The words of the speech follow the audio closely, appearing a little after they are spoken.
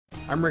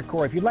I'm Rick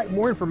Corey. If you'd like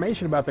more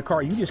information about the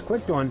car you just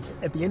clicked on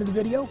at the end of the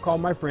video, call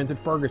my friends at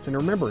Ferguson.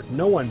 Remember,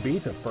 no one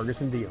beats a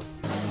Ferguson deal.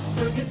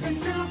 Ferguson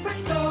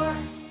Superstore.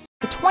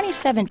 The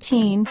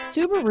 2017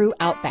 Subaru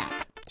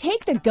Outback.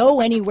 Take the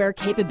go-anywhere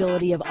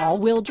capability of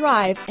all-wheel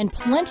drive and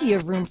plenty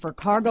of room for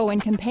cargo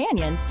and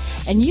companions,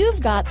 and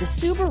you've got the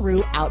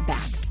Subaru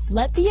Outback.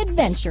 Let the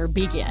adventure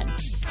begin.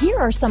 Here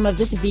are some of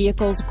this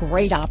vehicle's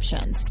great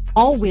options: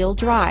 all-wheel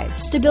drive,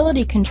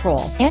 stability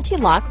control,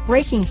 anti-lock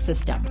braking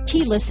system,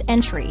 keyless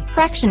entry,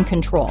 traction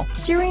control,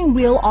 steering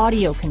wheel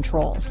audio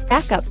controls,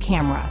 backup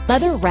camera,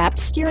 leather-wrapped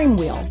steering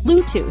wheel,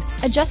 Bluetooth,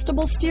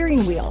 adjustable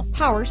steering wheel,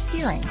 power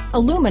steering,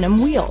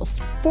 aluminum wheels,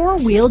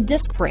 four-wheel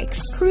disc brakes,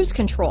 cruise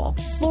control,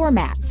 floor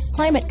mats,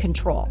 climate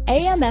control,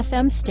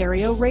 AM/FM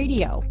stereo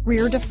radio,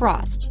 rear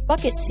defrost,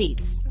 bucket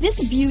seats. This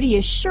beauty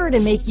is sure to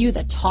make you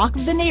the talk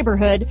of the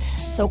neighborhood,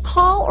 so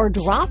call or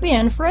drop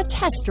in for a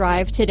test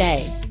drive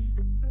today.